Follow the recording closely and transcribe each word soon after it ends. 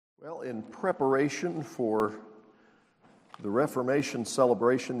Well, in preparation for the Reformation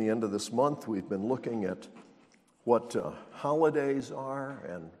celebration the end of this month, we've been looking at what holidays are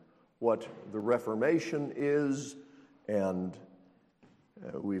and what the Reformation is, and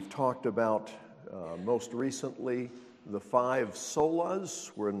we've talked about most recently the five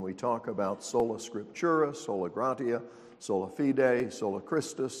solas, when we talk about sola scriptura, sola gratia, sola fide, sola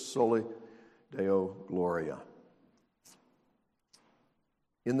Christus, soli Deo gloria.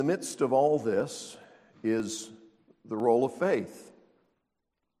 In the midst of all this is the role of faith.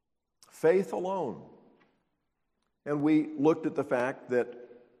 Faith alone. And we looked at the fact that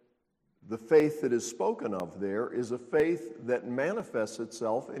the faith that is spoken of there is a faith that manifests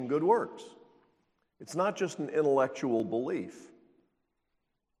itself in good works. It's not just an intellectual belief.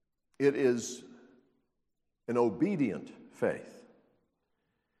 It is an obedient faith.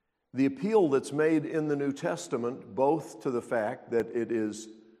 The appeal that's made in the New Testament, both to the fact that it is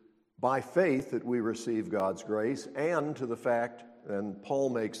by faith that we receive God's grace, and to the fact, and Paul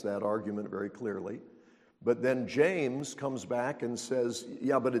makes that argument very clearly, but then James comes back and says,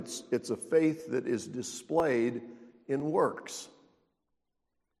 yeah, but it's a faith that is displayed in works.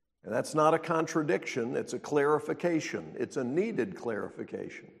 And that's not a contradiction, it's a clarification. It's a needed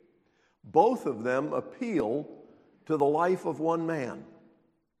clarification. Both of them appeal to the life of one man,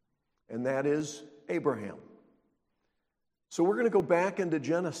 and that is Abraham. So we're going to go back into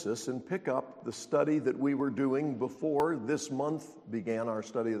Genesis and pick up the study that we were doing before this month began our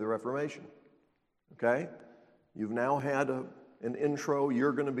study of the Reformation. Okay? You've now had an intro.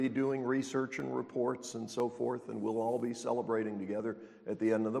 You're going to be doing research and reports and so forth, and we'll all be celebrating together at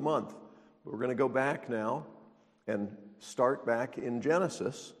the end of the month. We're going to go back now and start back in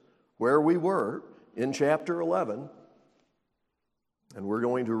Genesis, where we were in chapter 11, and we're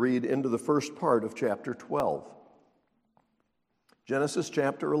going to read into the first part of chapter 12. Genesis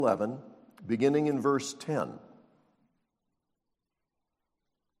chapter 11, beginning in verse 10.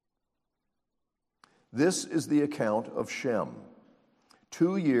 This is the account of Shem.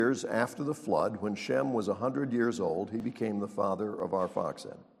 2 years after the flood, when Shem was 100 years old, he became the father of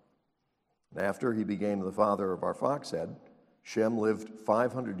Arphaxad. And after he became the father of Arphaxad, Shem lived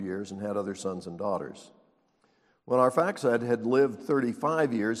 500 years and had other sons and daughters. When Arphaxad had lived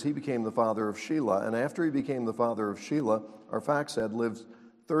 35 years, he became the father of Shelah. And after he became the father of Shelah, Arphaxad lived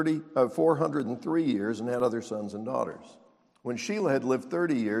 403 years and had other sons and daughters. When Shelah had lived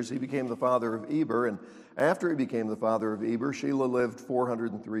 30 years, he became the father of Eber. And after he became the father of Eber, Shelah lived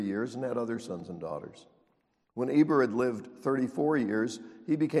 403 years and had other sons and daughters. When Eber had lived 34 years,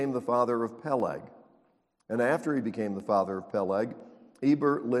 he became the father of Peleg. And after he became the father of Peleg,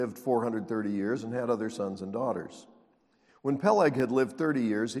 Eber lived 430 years and had other sons and daughters. When Peleg had lived 30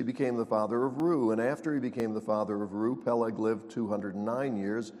 years, he became the father of Reu. And after he became the father of Reu, Peleg lived 209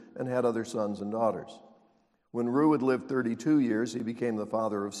 years and had other sons and daughters. When Reu had lived 32 years, he became the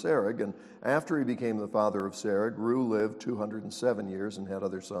father of Serug. And after he became the father of Serug, Reu lived 207 years and had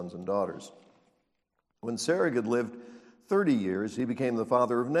other sons and daughters. When Serug had lived 30 years, he became the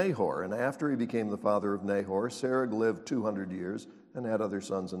father of Nahor. And after he became the father of Nahor, Serug lived 200 years and had other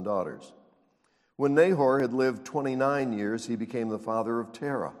sons and daughters. When Nahor had lived 29 years, he became the father of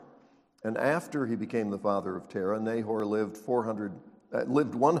Terah. And after he became the father of Terah, Nahor lived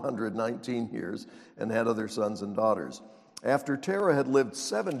 119 years and had other sons and daughters. After Terah had lived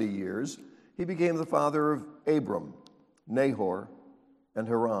 70 years, he became the father of Abram, Nahor, and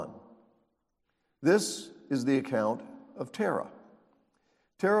Haran. This is the account of Terah.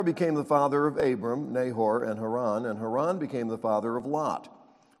 Terah became the father of Abram, Nahor, and Haran became the father of Lot.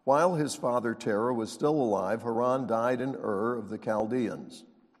 While his father Terah was still alive, Haran died in Ur of the Chaldeans,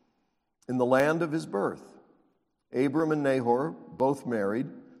 in the land of his birth. Abram and Nahor both married.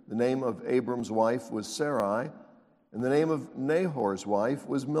 The name of Abram's wife was Sarai, and the name of Nahor's wife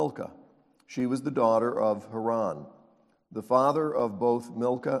was Milcah. She was the daughter of Haran, the father of both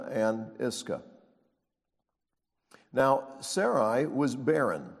Milcah and Iscah. Now, Sarai was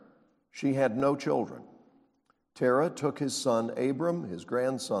barren. She had no children. Terah took his son Abram, his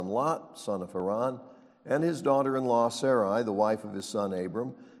grandson Lot, son of Haran, and his daughter-in-law Sarai, the wife of his son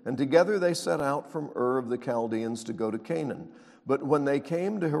Abram, and together they set out from Ur of the Chaldeans to go to Canaan. But when they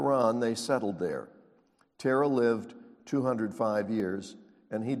came to Haran, they settled there. Terah lived 205 years,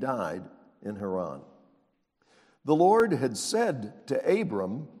 and he died in Haran. The Lord had said to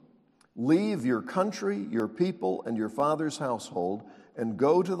Abram, "Leave your country, your people, and your father's household, and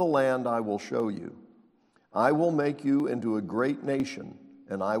go to the land I will show you. I will make you into a great nation,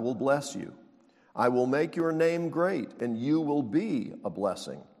 and I will bless you. I will make your name great, and you will be a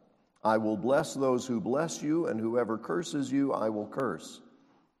blessing. I will bless those who bless you, and whoever curses you, I will curse.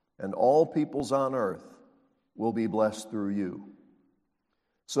 and all peoples on earth will be blessed through you."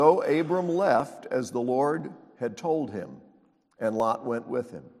 So Abram left as the Lord had told him, and Lot went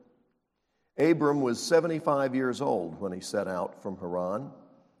with him. Abram was 75 years old when he set out from Haran.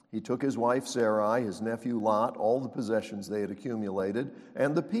 He took his wife Sarai, his nephew Lot, all the possessions they had accumulated,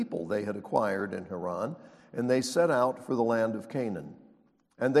 and the people they had acquired in Haran, and they set out for the land of Canaan.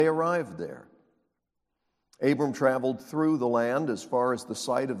 And they arrived there. Abram traveled through the land as far as the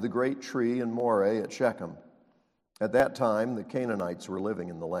site of the great tree in Moreh at Shechem. At that time, the Canaanites were living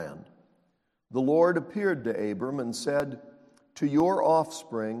in the land. The Lord appeared to Abram and said, "To your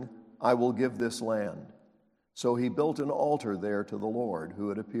offspring I will give this land." So he built an altar there to the Lord who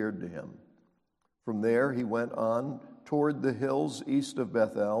had appeared to him. From there he went on toward the hills east of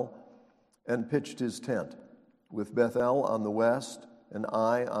Bethel and pitched his tent, with Bethel on the west and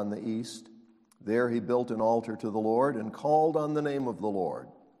Ai on the east. There he built an altar to the Lord and called on the name of the Lord.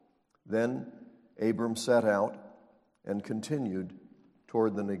 Then Abram set out and continued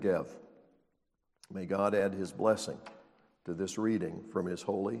toward the Negev. May God add his blessing to this reading from his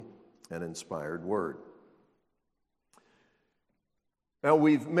holy and inspired word. Now,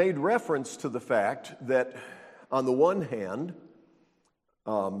 we've made reference to the fact that, on the one hand,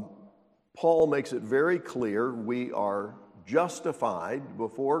 Paul makes it very clear we are justified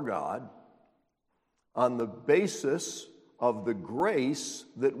before God on the basis of the grace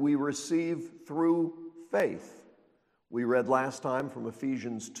that we receive through faith. We read last time from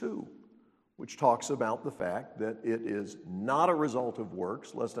Ephesians 2, which talks about the fact that it is not a result of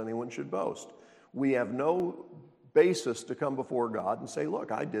works, lest anyone should boast. We have no basis to come before God and say,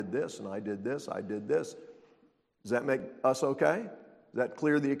 "Look, I did this, and I did this, I did this." Does that make us okay? Does that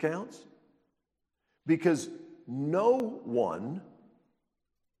clear the accounts? Because no one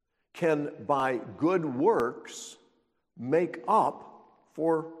can, by good works, make up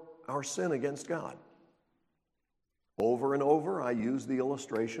for our sin against God. Over and over, I use the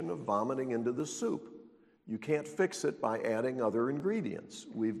illustration of vomiting into the soup. You can't fix it by adding other ingredients.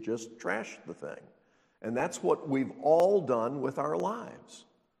 We've just trashed the thing. And that's what we've all done with our lives.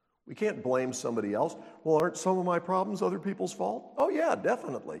 We can't blame somebody else. "Well, aren't some of my problems other people's fault?" Oh, yeah,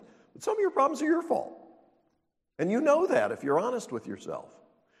 definitely. But some of your problems are your fault. And you know that if you're honest with yourself.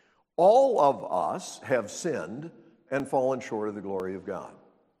 All of us have sinned and fallen short of the glory of God.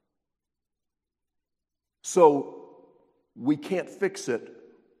 So we can't fix it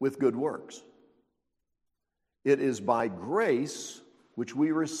with good works. It is by grace which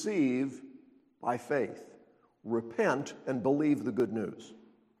we receive by faith. Repent and believe the good news.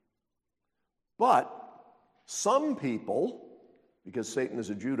 But some people, because Satan is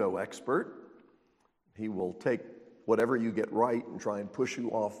a judo expert, he will take whatever you get right and try and push you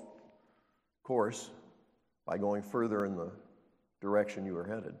off course by going further in the direction you are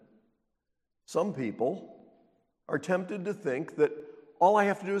headed. Some people are tempted to think that all I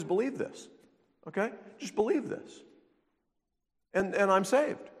have to do is believe this. Okay? Just believe this. And I'm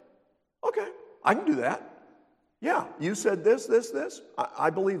saved. Okay, I can do that. Yeah, you said this. I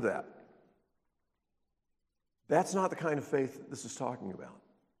believe that. That's not the kind of faith that this is talking about.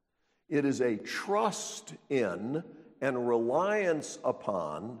 It is a trust in and reliance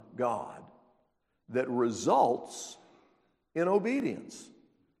upon God that results in obedience.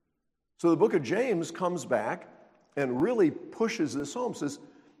 So the book of James comes back and really pushes this home. Says,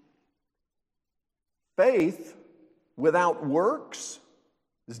 faith without works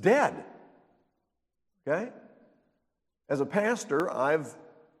is dead. Okay? As a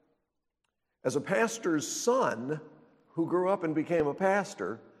pastor's son who grew up and became a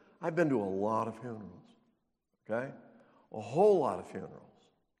pastor, I've been to a lot of funerals. Okay? A whole lot of funerals.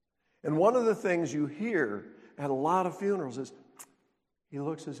 And one of the things you hear at a lot of funerals is, he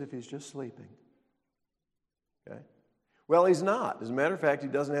looks as if he's just sleeping. Okay? Well, he's not. As a matter of fact, he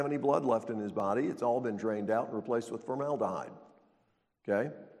doesn't have any blood left in his body. It's all been drained out and replaced with formaldehyde.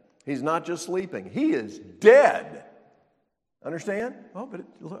 Okay? He's not just sleeping. He is dead. Understand? Oh, but it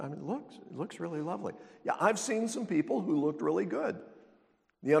looks really lovely. Yeah, I've seen some people who looked really good.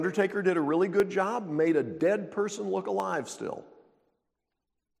 The undertaker did a really good job, made a dead person look alive still.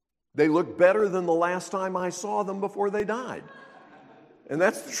 They looked better than the last time I saw them before they died. And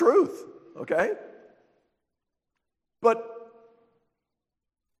that's the truth, okay? But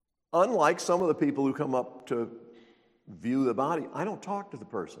unlike some of the people who come up to view the body, I don't talk to the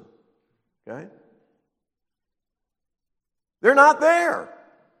person, okay? They're not there.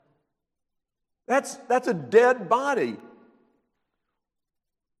 That's a dead body.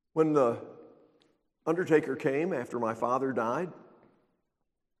 When the undertaker came after my father died,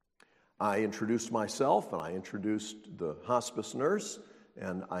 I introduced myself and I introduced the hospice nurse,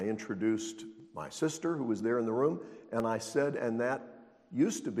 And I introduced my sister who was there in the room, and I said, and that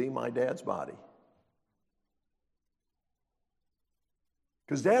used to be my dad's body.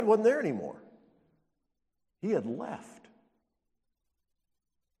 Because Dad wasn't there anymore. He had left.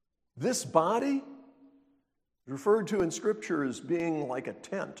 This body is referred to in Scripture as being like a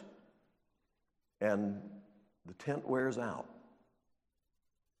tent. And the tent wears out.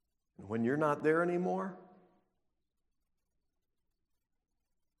 And when you're not there anymore,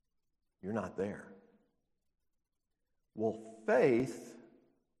 you're not there. Well, faith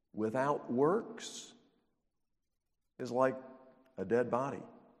without works is like a dead body.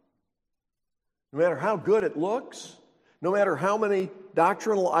 No matter how good it looks, no matter how many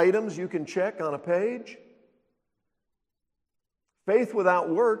doctrinal items you can check on a page, faith without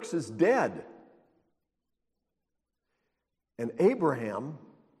works is dead. And Abraham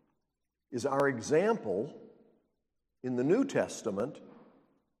is our example in the New Testament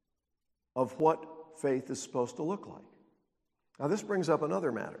of what faith is supposed to look like. Now, this brings up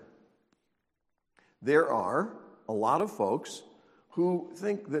another matter. There are a lot of folks who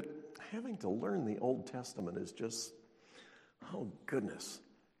think that having to learn the Old Testament is just, oh goodness.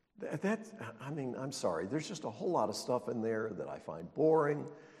 I'm sorry. There's just a whole lot of stuff in there that I find boring.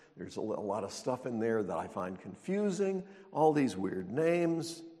 There's a lot of stuff in there that I find confusing. All these weird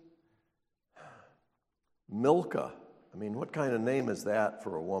names. Milcah. What kind of name is that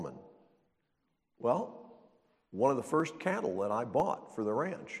for a woman? Well, one of the first cattle that I bought for the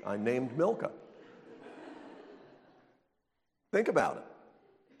ranch, I named Milcah. Think about it.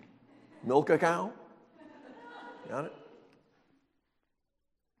 Milk a cow? Got it?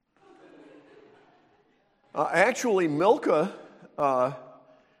 Actually, Milcah,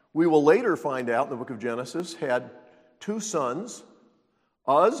 we will later find out in the book of Genesis, had two sons,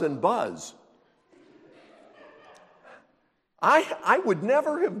 Uz and Buz. I would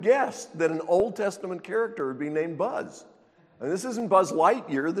never have guessed that an Old Testament character would be named Buzz. And this isn't Buzz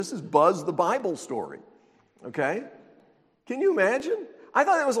Lightyear, this is Buzz the Bible story. Okay? Can you imagine? I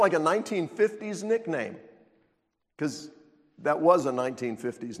thought it was like a 1950s nickname, because that was a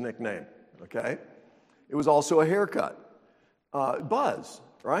 1950s nickname, okay? It was also a haircut. Buzz,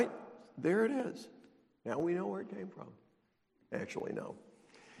 right? There it is. Now we know where it came from. Actually, no.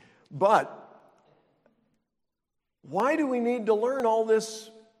 But why do we need to learn all this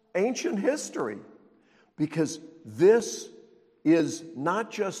ancient history? Because this is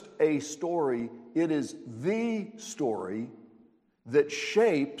not just a story, it is the story that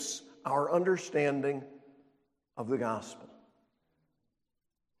shapes our understanding of the gospel.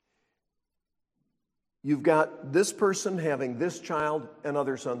 You've got this person having this child and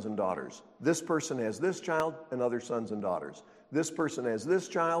other sons and daughters. This person has this child and other sons and daughters. This person has this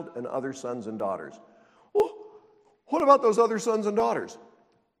child and other sons and daughters. Well, what about those other sons and daughters?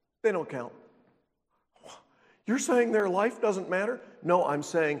 They don't count. You're saying their life doesn't matter? No, I'm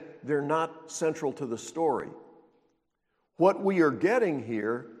saying they're not central to the story. What we are getting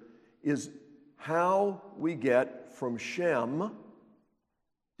here is how we get from Shem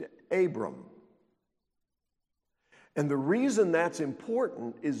to Abram. And the reason that's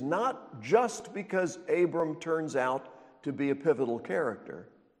important is not just because Abram turns out to be a pivotal character,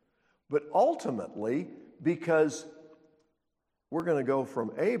 but ultimately because we're going to go from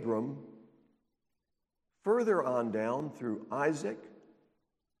Abram further on down through Isaac,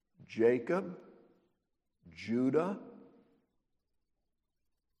 Jacob, Judah,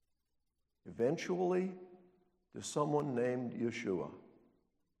 eventually to someone named Yeshua.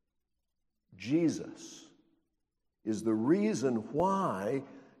 Jesus is the reason why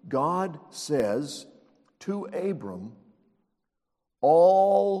God says to Abram,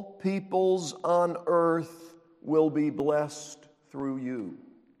 all peoples on earth will be blessed through you.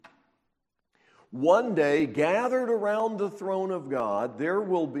 One day, gathered around the throne of God, there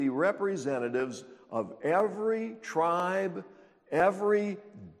will be representatives of every tribe, every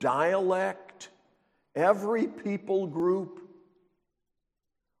dialect, every people group.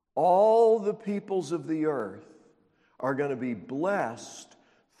 All the peoples of the earth are going to be blessed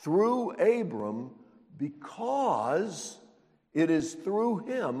through Abram, because it is through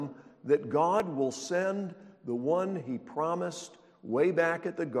him that God will send the one he promised way back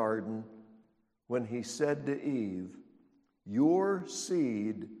at the garden when he said to Eve, your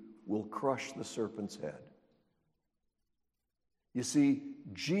seed will crush the serpent's head. You see,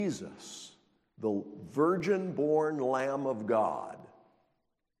 Jesus, the virgin-born Lamb of God,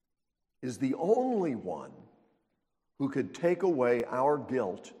 is the only one who could take away our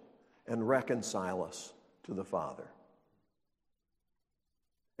guilt and reconcile us to the Father.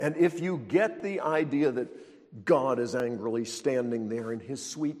 And if you get the idea that God is angrily standing there, and his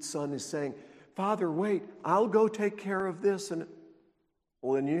sweet son is saying, Father, wait, I'll go take care of this. And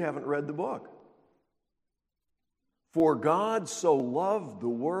well, then you haven't read the book. For God so loved the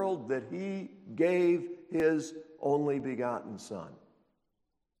world that he gave his only begotten Son.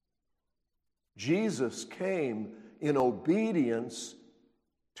 Jesus came in obedience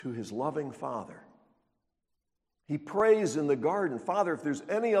to his loving Father. He prays in the garden, Father, if there's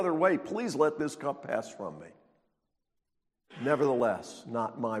any other way, please let this cup pass from me. Nevertheless,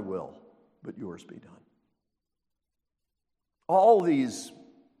 not my will, but yours be done. All these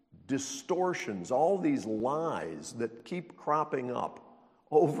distortions, all these lies that keep cropping up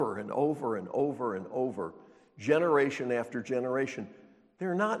over and over and over and over, generation after generation,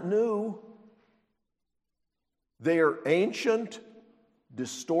 they're not new. They are ancient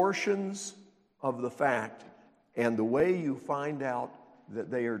distortions of the fact, and the way you find out that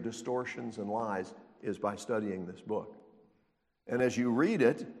they are distortions and lies is by studying this book. And as you read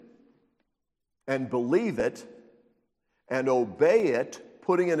it and believe it and obey it,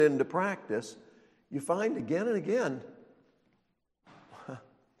 putting it into practice, you find again and again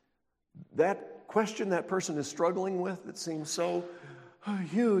that question that person is struggling with that seems so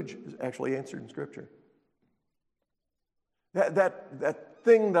huge is actually answered in Scripture. That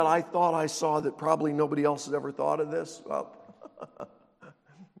thing that I thought I saw that probably nobody else has ever thought of this, well,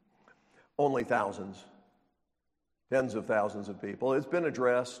 only thousands, tens of thousands of people. It's been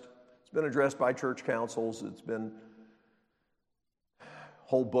addressed. It's been addressed by church councils. It's been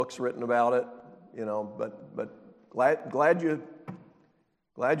whole books written about it, but glad you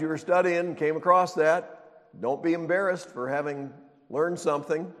were studying and came across that. Don't be embarrassed for having learned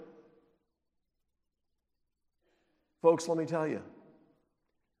something. Folks, let me tell you,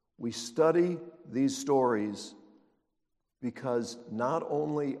 we study these stories because not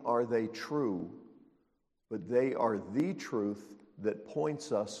only are they true, but they are the truth that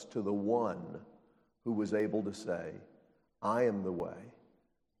points us to the one who was able to say, I am the way,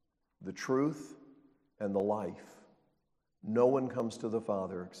 the truth, and the life. No one comes to the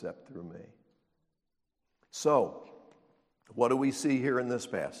Father except through me. So, what do we see here in this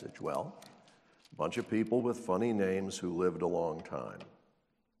passage? Well, a bunch of people with funny names who lived a long time.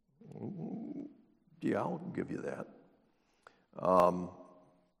 Yeah, I'll give you that.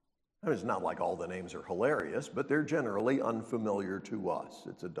 It's not like all the names are hilarious, but they're generally unfamiliar to us.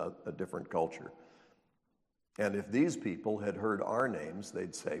 It's a different culture. And if these people had heard our names,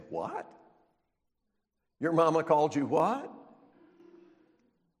 they'd say, what? Your mama called you what?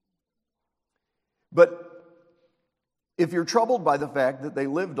 But if you're troubled by the fact that they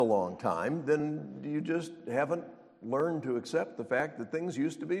lived a long time, then you just haven't learned to accept the fact that things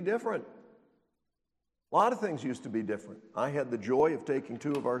used to be different. A lot of things used to be different. I had the joy of taking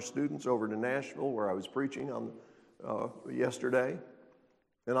two of our students over to Nashville, where I was preaching on yesterday.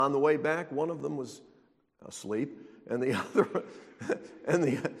 And on the way back, one of them was asleep, and the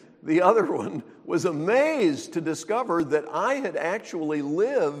other one was amazed to discover that I had actually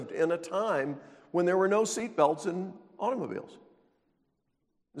lived in a time when there were no seatbelts in automobiles.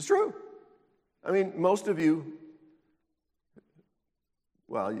 It's true. I mean, most of you,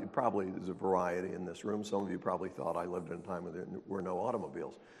 well, there's a variety in this room. Some of you probably thought I lived in a time when there were no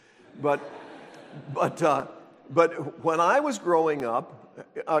automobiles. But when I was growing up,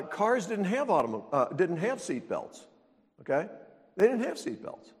 cars didn't have seatbelts. Okay, they didn't have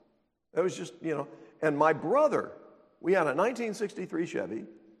seatbelts. It was just And my brother, we had a 1963 Chevy,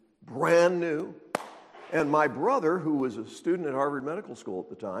 brand new. And my brother, who was a student at Harvard Medical School at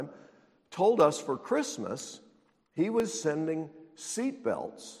the time, told us for Christmas he was sending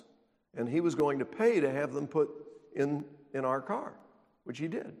seatbelts, and he was going to pay to have them put in our car, which he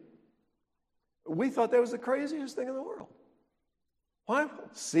did. We thought that was the craziest thing in the world. Why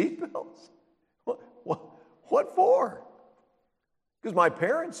seatbelts? What for? Because my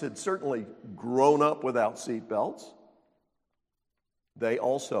parents had certainly grown up without seatbelts. They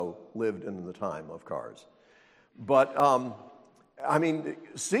also lived in the time of cars. But,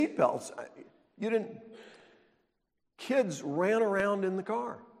 seatbelts, kids ran around in the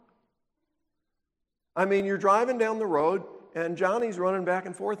car. You're driving down the road, and Johnny's running back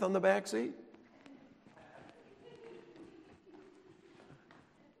and forth on the back seat.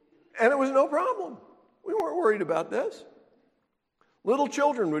 And it was no problem. We weren't worried about this. Little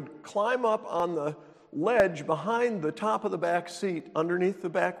children would climb up on the ledge behind the top of the back seat underneath the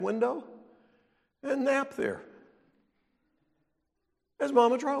back window and nap there as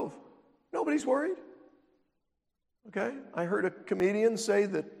Mama drove. Nobody's worried. Okay? I heard a comedian say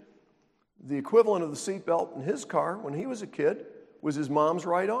that the equivalent of the seatbelt in his car when he was a kid was his mom's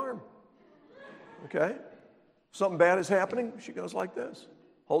right arm. Okay? something bad is happening, she goes like this,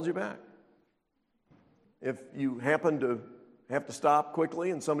 holds you back. If you happen to have to stop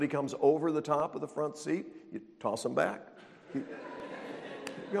quickly and somebody comes over the top of the front seat, you toss them back. Keep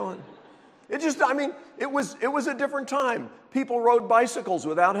going. It was a different time. People rode bicycles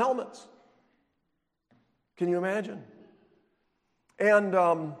without helmets. Can you imagine? And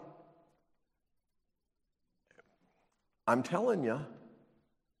I'm telling you,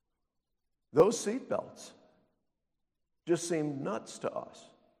 those seatbelts just seemed nuts to us.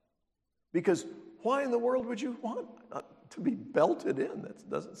 Because why in the world would you want to be belted in? That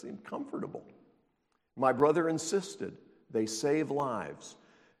doesn't seem comfortable. My brother insisted they save lives.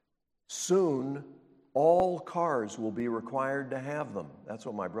 Soon, all cars will be required to have them. That's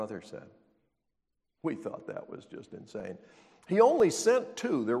what my brother said. We thought that was just insane. He only sent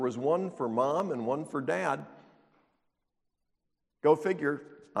 2. There was one for Mom and one for Dad. Go figure.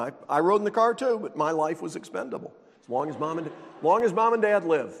 I rode in the car too, but my life was expendable. As long as Mom and Dad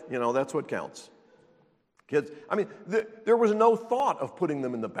live, that's what counts. Kids, there was no thought of putting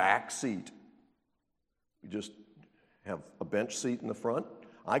them in the back seat. You just have a bench seat in the front.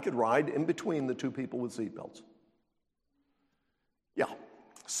 I could ride in between the 2 people with seatbelts. Yeah.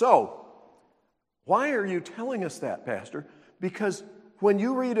 So, why are you telling us that, Pastor? Because when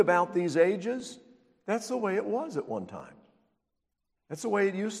you read about these ages, that's the way it was at one time. That's the way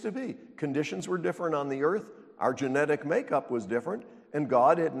it used to be. Conditions were different on the earth. Our genetic makeup was different, and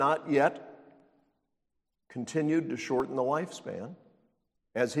God had not yet continued to shorten the lifespan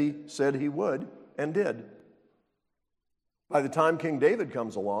as he said he would and did. By the time King David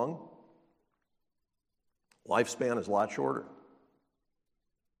comes along, lifespan is a lot shorter.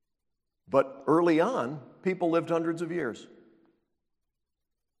 But early on, people lived hundreds of years.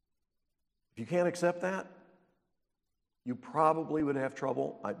 If you can't accept that, you probably would have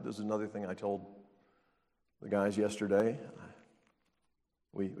trouble. This is another thing I told the guys yesterday.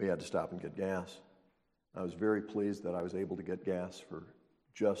 We had to stop and get gas. I was very pleased that I was able to get gas for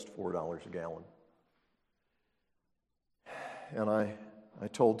just $4 a gallon. And I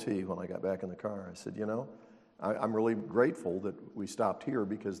told T when I got back in the car, I said, I'm really grateful that we stopped here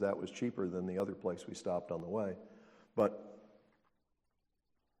because that was cheaper than the other place we stopped on the way. But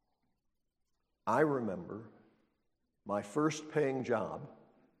I remember my first paying job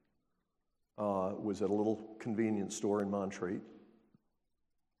was at a little convenience store in Montreat.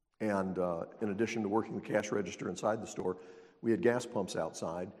 And in addition to working the cash register inside the store, we had gas pumps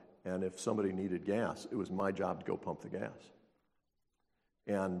outside. And if somebody needed gas, it was my job to go pump the gas.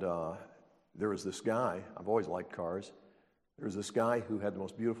 And there was this guy, I've always liked cars. There was this guy who had the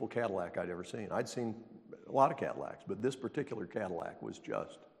most beautiful Cadillac I'd ever seen. I'd seen a lot of Cadillacs, but this particular Cadillac was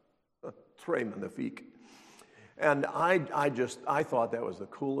just très magnifique. And I thought that was the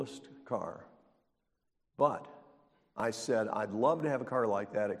coolest car. But I said, I'd love to have a car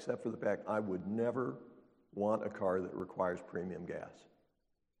like that, except for the fact I would never want a car that requires premium gas.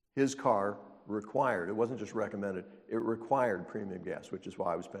 His car required, it wasn't just recommended, it required premium gas, which is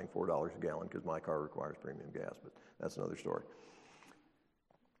why I was paying $4 a gallon, because my car requires premium gas, but that's another story.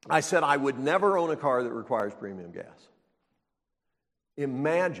 I said I would never own a car that requires premium gas.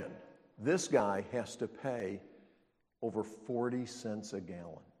 Imagine this guy has to pay over 40 cents a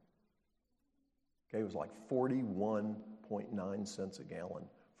gallon. Okay, it was like 41.9 cents a gallon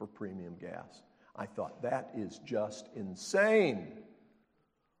for premium gas. I thought, that is just insane.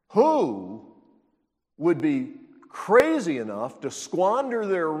 Who would be crazy enough to squander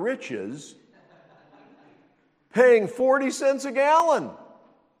their riches paying 40 cents a gallon?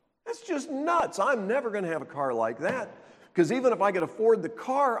 That's just nuts. I'm never going to have a car like that, because even if I could afford the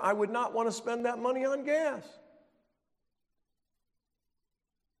car, I would not want to spend that money on gas.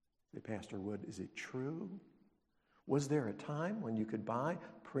 Say, Pastor Wood, is it true? Was there a time when you could buy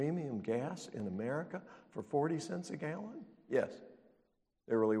premium gas in America for 40 cents a gallon? Yes,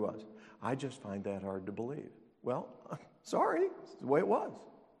 there really was. I just find that hard to believe. Well, sorry, it's the way it was.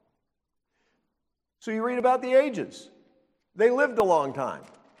 So you read about the ages. They lived a long time.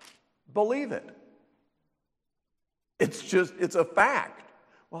 Believe it. It's a fact.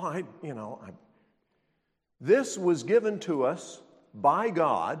 Well, this was given to us by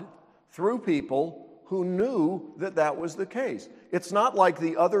God through people who knew that that was the case. It's not like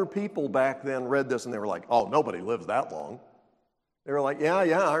the other people back then read this and they were like, oh, nobody lives that long. They were like, yeah,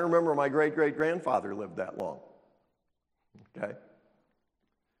 I remember my great-great-grandfather lived that long. Okay?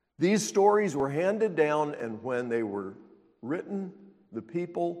 These stories were handed down, and when they were written, the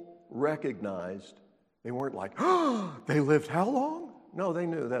people recognized. They weren't like, oh, they lived how long? No, they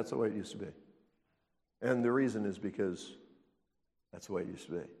knew that's the way it used to be. And the reason is because that's the way it used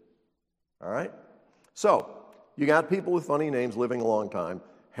to be. All right? So, You got people with funny names living a long time,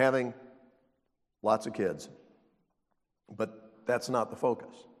 having lots of kids. But that's not the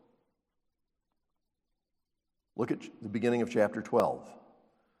focus. Look at the beginning of chapter 12.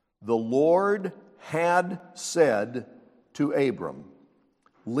 The Lord had said to Abram,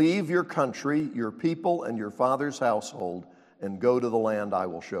 "Leave your country, your people, and your father's household, and go to the land I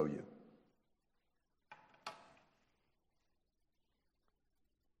will show you."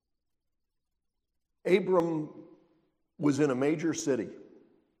 Abram was in a major city.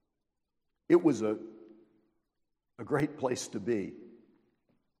 It was a great place to be,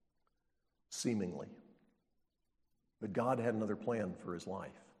 seemingly. But God had another plan for his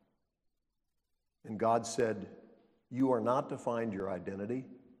life. And God said, "You are not to find your identity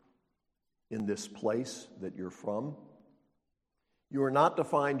in this place that you're from. You are not to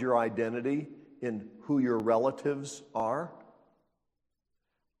find your identity in who your relatives are.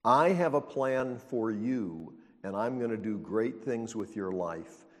 I have a plan for you, and I'm going to do great things with your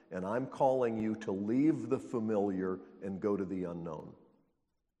life, and I'm calling you to leave the familiar and go to the unknown.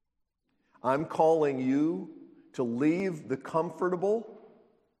 I'm calling you to leave the comfortable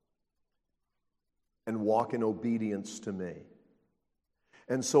and walk in obedience to me."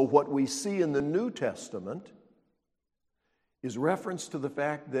 And so what we see in the New Testament is reference to the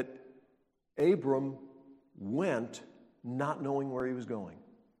fact that Abram went not knowing where he was going.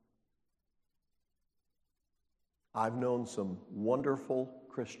 I've known some wonderful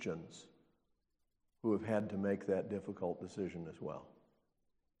Christians who have had to make that difficult decision as well.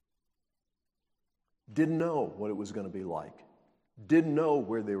 Didn't know what it was going to be like. Didn't know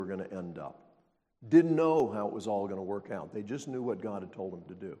where they were going to end up. Didn't know how it was all going to work out. They just knew what God had told them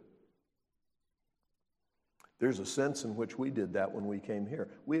to do. There's a sense in which we did that when we came here.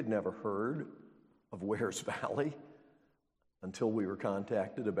 We had never heard of Wares Valley until we were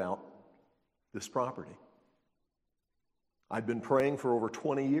contacted about this property. I'd been praying for over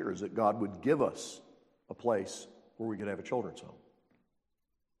 20 years that God would give us a place where we could have a children's home.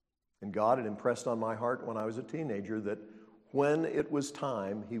 And God had impressed on my heart when I was a teenager that when it was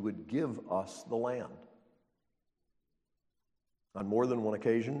time, He would give us the land. On more than one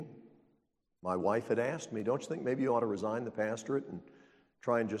occasion, my wife had asked me, "Don't you think maybe you ought to resign the pastorate and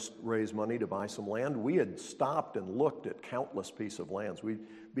try and just raise money to buy some land?" We had stopped and looked at countless pieces of lands.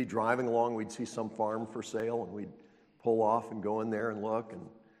 We'd be driving along, we'd see some farm for sale, and we'd pull off and go in there and look, and,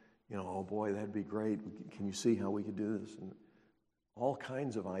 oh boy, that'd be great. Can you see how we could do this? And all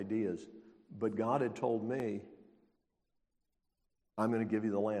kinds of ideas. But God had told me, "I'm going to give you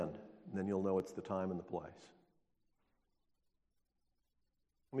the land, and then you'll know it's the time and the place."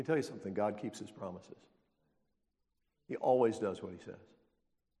 Let me tell you something. God keeps His promises. He always does what He says.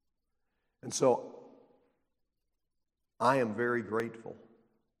 And so I am very grateful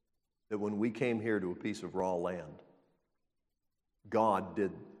that when we came here to a piece of raw land, God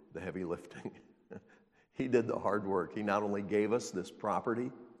did the heavy lifting. He did the hard work. He not only gave us this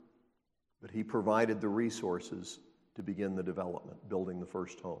property, but He provided the resources to begin the development, building the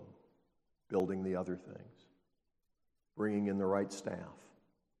first home, building the other things, bringing in the right staff.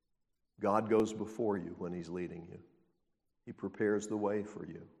 God goes before you when He's leading you. He prepares the way for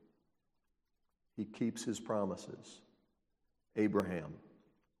you. He keeps His promises. Abraham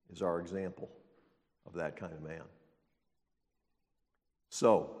is our example of that kind of man.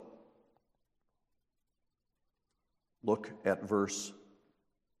 So, look at verse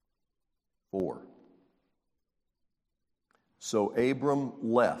 4. So Abram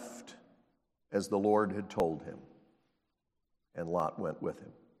left as the Lord had told him, and Lot went with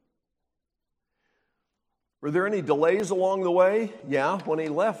him. Were there any delays along the way? Yeah, when he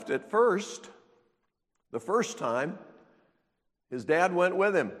left at first, the first time, his dad went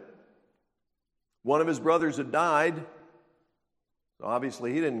with him. One of his brothers had died, so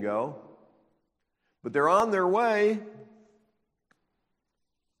obviously he didn't go. But they're on their way,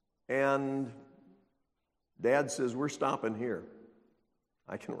 and Dad says, "We're stopping here."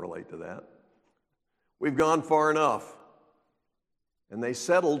 I can relate to that. We've gone far enough. And they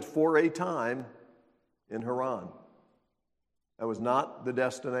settled for a time in Haran. That was not the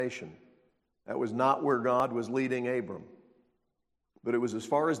destination. That was not where God was leading Abram. But it was as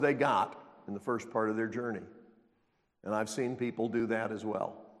far as they got in the first part of their journey. And I've seen people do that as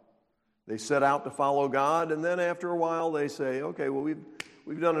well. They set out to follow God, and then after a while they say, "Okay, well,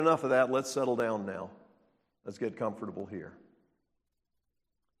 we've done enough of that. Let's settle down now. Let's get comfortable here."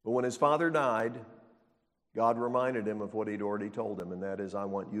 But when his father died, God reminded him of what He'd already told him, and that is, "I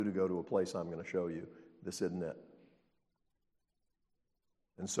want you to go to a place I'm going to show you. This isn't it."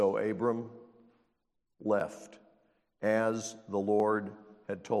 And so Abram left as the Lord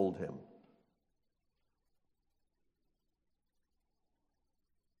had told him.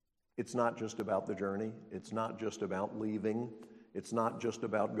 It's not just about the journey. It's not just about leaving. It's not just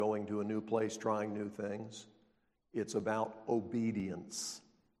about going to a new place, trying new things. It's about obedience.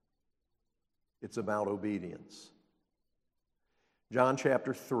 It's about obedience. John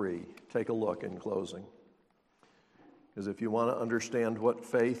chapter 3, take a look in closing. Because if you want to understand what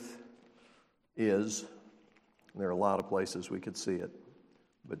faith is, there are a lot of places we could see it.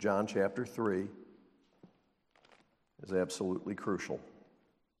 But John chapter 3 is absolutely crucial.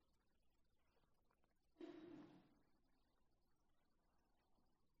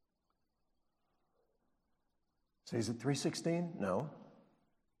 So is it 3:16? No.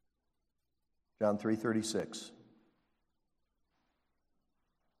 John 3:36.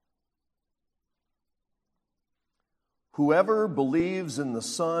 Whoever believes in the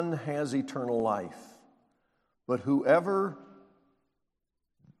Son has eternal life, but whoever,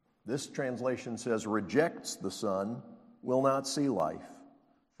 this translation says, rejects the Son will not see life,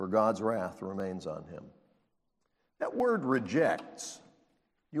 for God's wrath remains on him. That word rejects,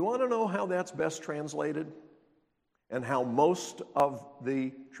 you want to know how that's best translated? And how most of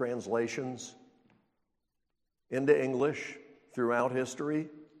the translations into English throughout history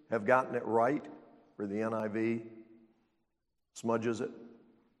have gotten it right, for the NIV smudges it?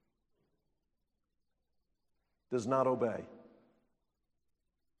 Does not obey.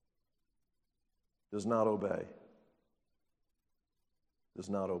 Does not obey. Does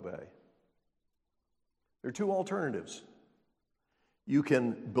not obey. There are two alternatives. You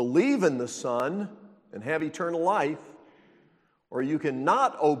can believe in the Son and have eternal life, or you can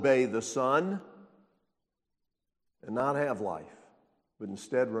not obey the Son and not have life, but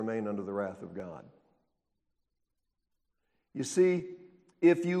instead remain under the wrath of God. You see,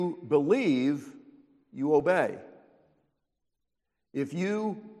 if you believe, you obey. If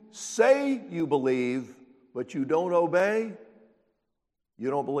you say you believe, but you don't obey, you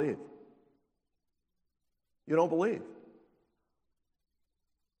don't believe. You don't believe.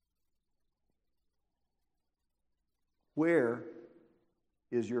 Where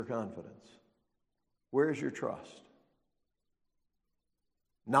is your confidence? Where is your trust?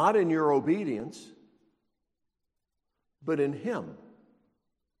 Not in your obedience, but in Him.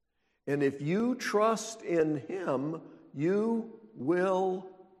 And if you trust in Him, you will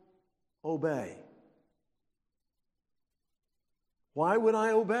obey. Why would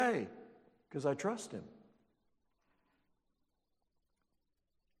I obey? Because I trust Him.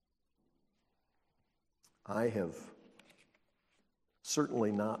 I have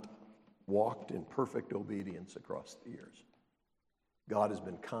certainly not walked in perfect obedience across the years. God has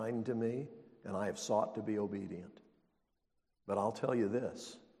been kind to me, and I have sought to be obedient. But I'll tell you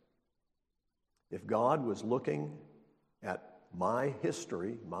this. If God was looking at my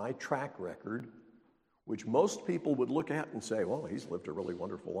history, my track record, which most people would look at and say, well, he's lived a really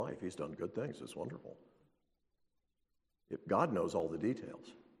wonderful life. He's done good things. It's wonderful. If God knows all the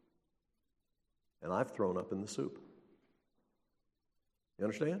details. And I've thrown up in the soup. You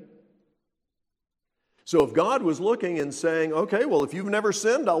understand? So if God was looking and saying, okay, well, if you've never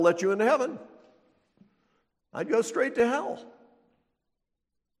sinned, I'll let you into heaven, I'd go straight to hell.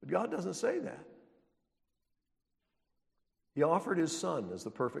 But God doesn't say that. He offered His Son as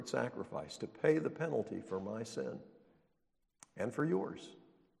the perfect sacrifice to pay the penalty for my sin and for yours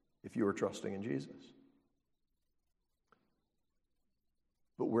if you are trusting in Jesus.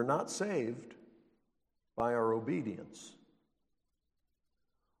 But we're not saved by our obedience.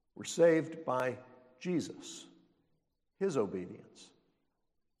 We're saved by Jesus, His obedience.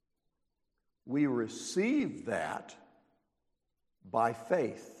 We receive that by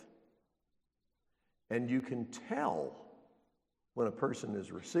faith. And you can tell when a person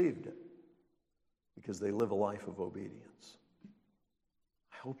has received it because they live a life of obedience.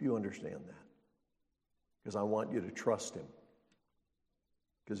 I hope you understand that, because I want you to trust Him.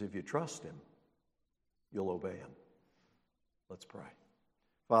 Because if you trust Him, you'll obey Him. Let's pray.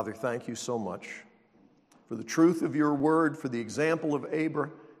 Father, thank you so much for the truth of your word, for the example of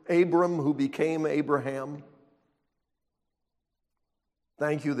Abram who became Abraham.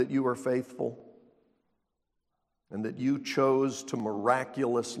 Thank you that you are faithful and that you chose to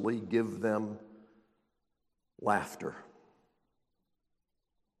miraculously give them laughter.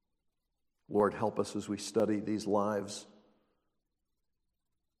 Lord, help us as we study these lives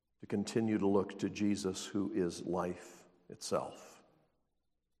to continue to look to Jesus, who is life itself,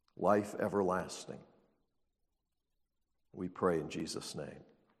 life everlasting. We pray in Jesus' name.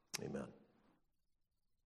 Amen.